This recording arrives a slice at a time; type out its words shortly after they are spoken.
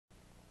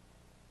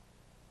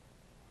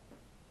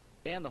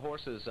And the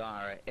horses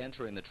are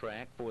entering the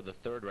track for the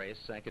third race,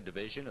 second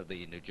division of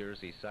the New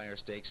Jersey Sire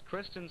Stakes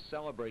Kristen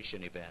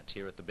Celebration event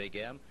here at the Big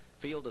M.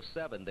 Field of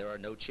 7, there are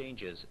no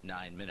changes,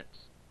 9 minutes.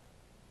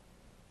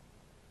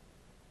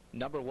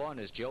 Number 1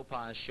 is Joe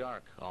Pa's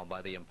Shark, owned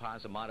by the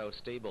Impossimato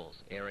Stables.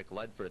 Eric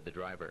Ledford, the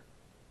driver.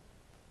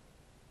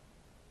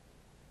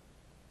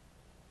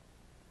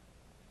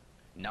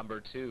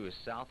 Number 2 is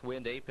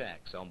Southwind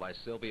Apex, owned by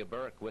Sylvia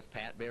Burke with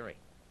Pat Berry.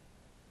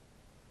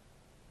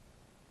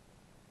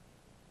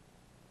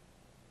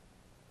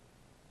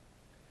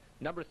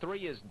 Number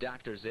 3 is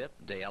Dr. Zip,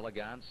 De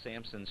Elegance,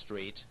 Sampson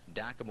Street,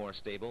 Dockamore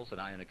Stables, and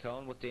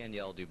Ionnacone with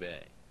Danielle Dubé.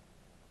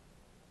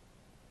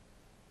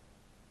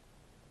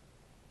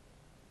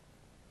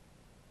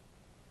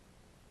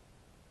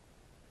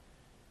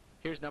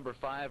 Here's number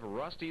 5,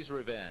 Rusty's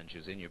Revenge,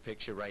 is in your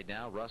picture right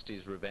now.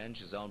 Rusty's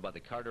Revenge is owned by the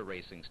Carter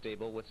Racing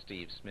Stable with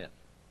Steve Smith.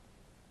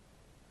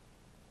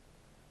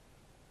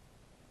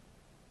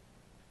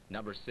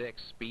 Number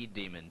 6, Speed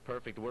Demon,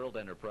 Perfect World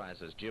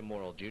Enterprises, Jim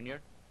Morrill Jr.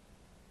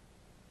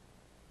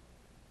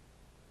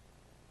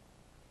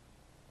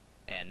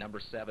 And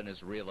number 7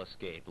 is Real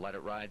Escape, Let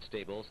It Ride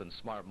Stables and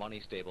Smart Money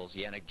Stables.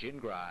 Yannick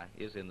Gingras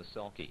is in the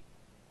sulky.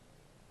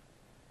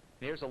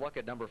 Here's a look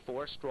at number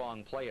 4,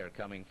 Strong Player,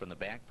 coming from the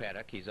back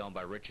paddock. He's owned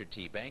by Richard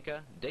T.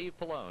 Banka. Dave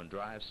Pallone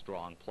drives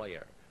Strong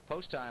Player.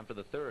 Post time for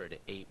the third,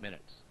 8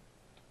 minutes.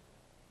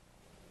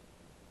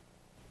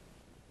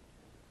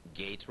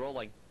 Gates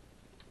rolling.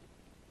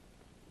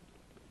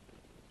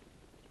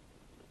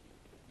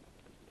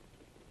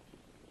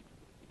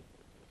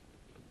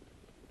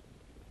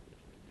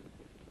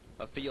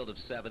 A field of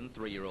 7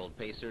 3-year-old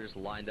pacers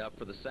lined up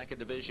for the second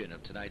division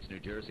of tonight's New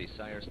Jersey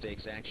Sire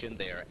Stakes action.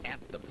 They are at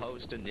the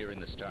post and nearing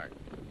the start.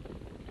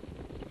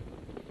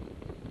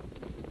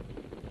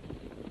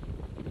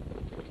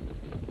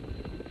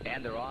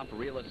 And they're off.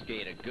 Real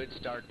Escape, a good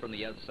start from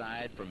the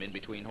outside from in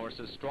between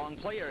horses. Strong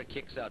Player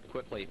kicks out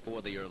quickly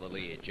for the early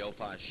lead. Joe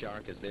Pa's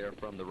Shark is there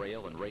from the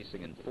rail and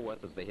racing in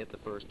 4th as they hit the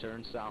first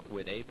turn.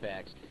 Southwind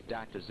Apex,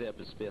 Dr. Zip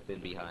is 5th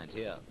in behind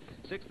him.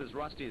 6th is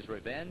Rusty's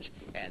Revenge,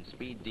 and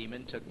Speed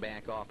Demon took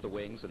back off the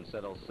wings and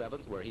settles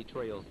 7th, where he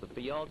trails the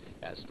field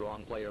as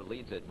Strong Player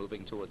leads it,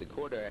 moving toward the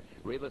quarter.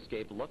 Real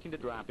Escape looking to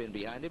drop in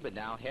behind him, but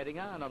now heading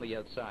on the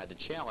outside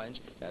to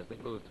challenge as they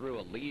move through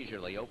a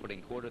leisurely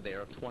opening quarter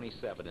there of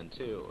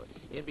 27-2.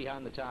 In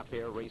behind the top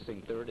pair,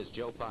 racing 3rd is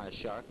Joe Pa's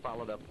Shark,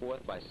 followed up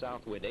 4th by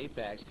Southwind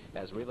Apex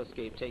as Real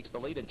Escape takes the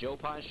lead, and Joe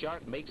Pa's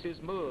Shark makes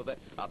his move.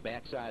 A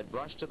backside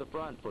brush to the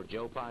front for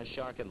Joe Pa's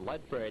Shark and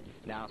Ledford,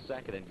 now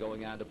 2nd and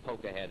going on to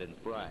poke ahead in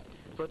front.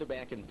 Further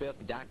back in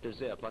 5th, Dr.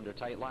 Zip under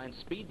tight line.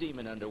 Speed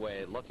Demon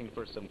underway, looking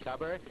for some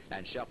cover,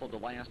 and shuffled to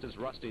last is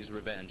Rusty's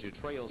Revenge, who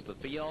trails the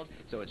field.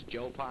 So it's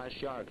Joe Pa's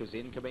Shark who's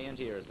in command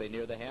here as they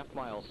near the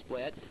half-mile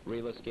split.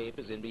 Real Escape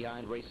is in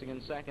behind, racing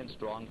in 2nd.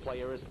 Strong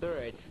Player is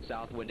 3rd.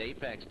 Southwind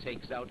Apex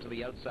takes out to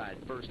the outside,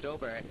 first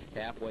over,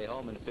 halfway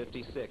home in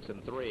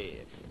 56-3.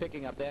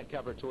 Picking up that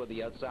cover toward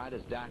the outside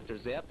is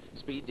Dr. Zip.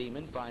 Speed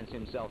Demon finds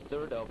himself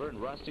 3rd over, and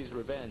Rusty's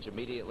Revenge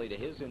immediately to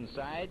his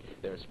inside.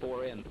 There's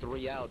 4 in,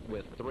 3 out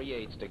with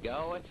 3/8 to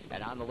go,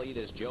 and on the lead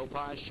is Joe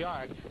Pa's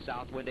Shark.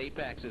 Southwind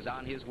Apex is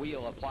on his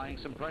wheel, applying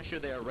some pressure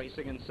there,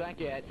 racing in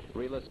 2nd.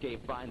 Real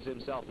Escape finds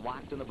himself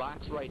locked in the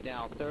box right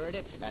now,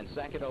 3rd, and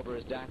 2nd over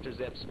is Dr.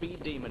 Zip.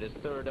 Speed Demon is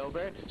 3rd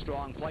over.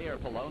 Strong Player,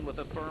 Pallone with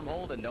a firm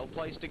hold and no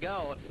place to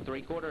go.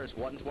 3/4,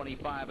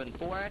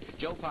 125-4.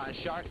 Joe Pa's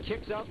Shark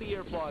kicks out the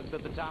earplugs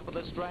at the top of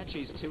the stretch.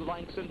 He's 2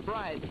 lengths in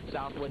front.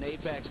 Southwind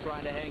Apex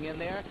trying to hang in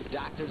there.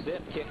 Dr.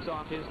 Zip kicks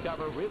off his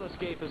cover. Real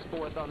Escape is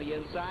 4th on the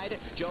inside.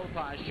 Joe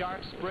Pa's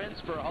Shark sprints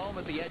for home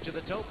at the edge of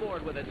the tote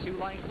board with a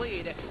 2-length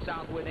lead.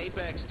 Southwind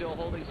Apex still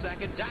holding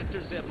 2nd.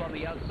 Dr. Zip on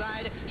the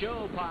outside.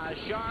 Joe Pa's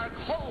Shark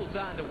holds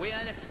on to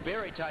win.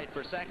 Very tight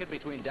for 2nd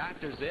between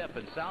Dr. Zip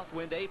and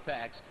Southwind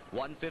Apex.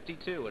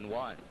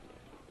 152-1.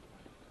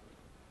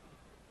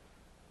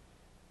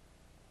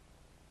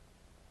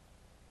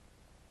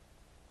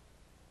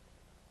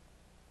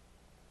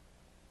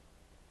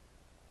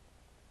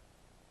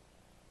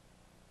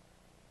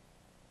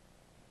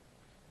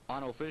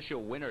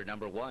 Unofficial winner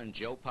number 1,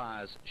 Joe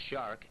Pa's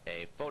Shark,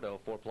 a photo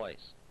for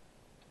place.